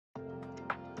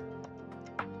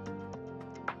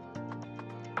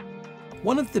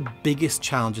One of the biggest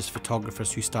challenges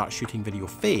photographers who start shooting video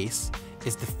face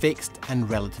is the fixed and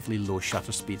relatively low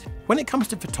shutter speed. When it comes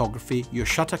to photography, your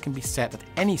shutter can be set at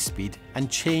any speed and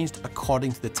changed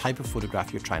according to the type of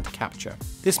photograph you're trying to capture.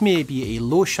 This may be a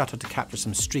low shutter to capture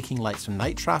some streaking lights from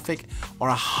night traffic, or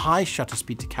a high shutter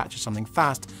speed to capture something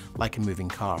fast like a moving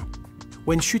car.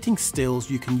 When shooting stills,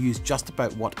 you can use just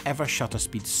about whatever shutter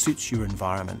speed suits your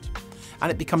environment,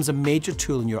 and it becomes a major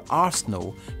tool in your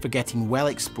arsenal for getting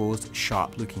well-exposed,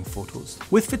 sharp-looking photos.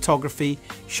 With photography,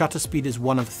 shutter speed is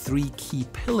one of 3 key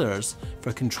pillars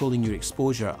for controlling your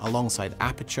exposure alongside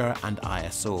aperture and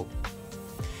ISO.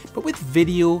 But with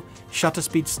video, shutter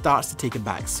speed starts to take a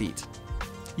back seat.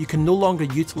 You can no longer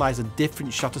utilize a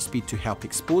different shutter speed to help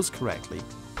expose correctly.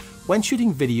 When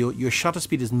shooting video, your shutter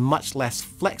speed is much less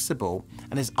flexible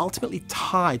and is ultimately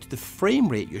tied to the frame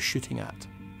rate you're shooting at.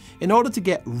 In order to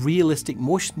get realistic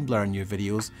motion blur in your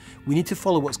videos, we need to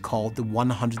follow what's called the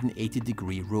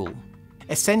 180-degree rule.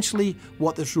 Essentially,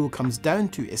 what this rule comes down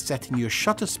to is setting your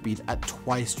shutter speed at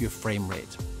twice your frame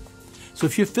rate. So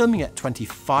if you're filming at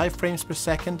 25 frames per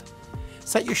second,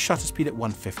 set your shutter speed at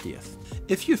 1/50th.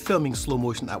 If you're filming slow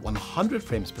motion at 100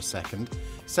 frames per second,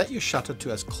 set your shutter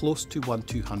to as close to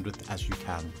 1/200th as you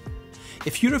can.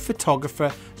 If you're a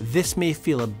photographer, this may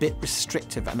feel a bit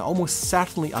restrictive and almost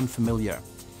certainly unfamiliar,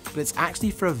 but it's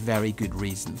actually for a very good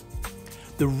reason.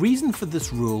 The reason for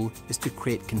this rule is to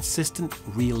create consistent,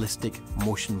 realistic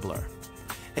motion blur.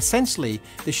 Essentially,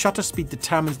 the shutter speed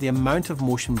determines the amount of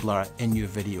motion blur in your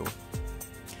video.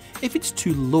 If it's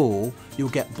too low, you'll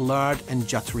get blurred and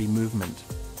juddery movement.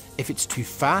 If it's too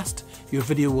fast, your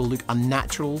video will look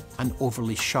unnatural and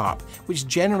overly sharp, which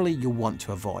generally you'll want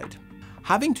to avoid.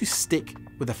 Having to stick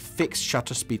with a fixed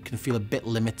shutter speed can feel a bit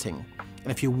limiting. And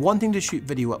if you're wanting to shoot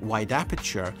video at wide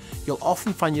aperture, you'll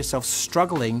often find yourself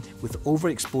struggling with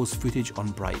overexposed footage on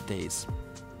bright days.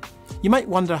 You might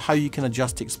wonder how you can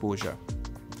adjust exposure.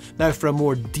 Now, for a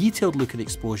more detailed look at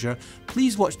exposure,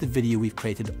 please watch the video we've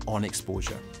created on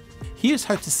exposure. Here's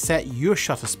how to set your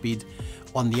shutter speed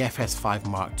on the FS5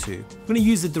 Mark II. I'm going to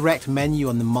use the direct menu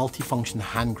on the multifunction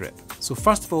hand grip. So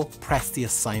first of all, press the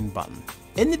Assign button.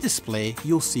 In the display,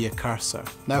 you'll see a cursor.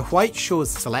 Now, white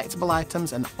shows selectable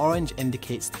items and orange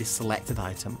indicates the selected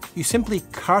item. You simply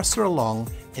cursor along,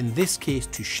 in this case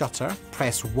to shutter,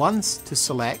 press once to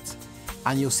select,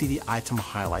 and you'll see the item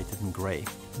highlighted in grey.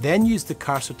 Then use the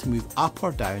cursor to move up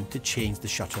or down to change the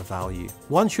shutter value.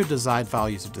 Once your desired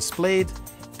values are displayed,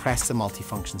 press the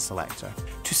multifunction selector.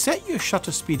 To set your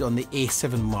shutter speed on the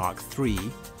A7 Mark III,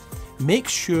 make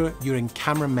sure you're in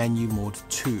camera menu mode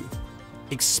 2.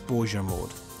 Exposure mode,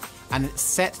 and it's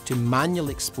set to manual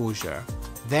exposure.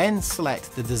 Then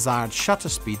select the desired shutter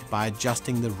speed by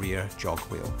adjusting the rear jog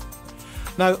wheel.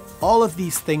 Now, all of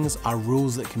these things are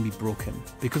rules that can be broken,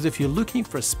 because if you're looking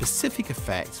for a specific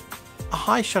effect, a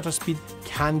high shutter speed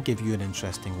can give you an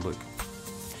interesting look.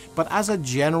 But as a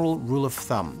general rule of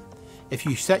thumb, if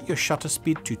you set your shutter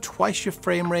speed to twice your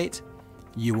frame rate,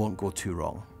 you won't go too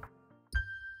wrong.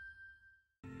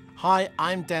 Hi,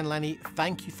 I'm Dan Lenny.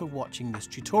 Thank you for watching this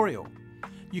tutorial.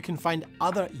 You can find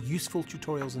other useful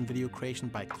tutorials in video creation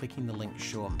by clicking the link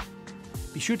shown.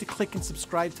 Be sure to click and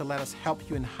subscribe to let us help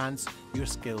you enhance your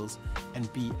skills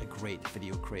and be a great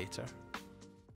video creator.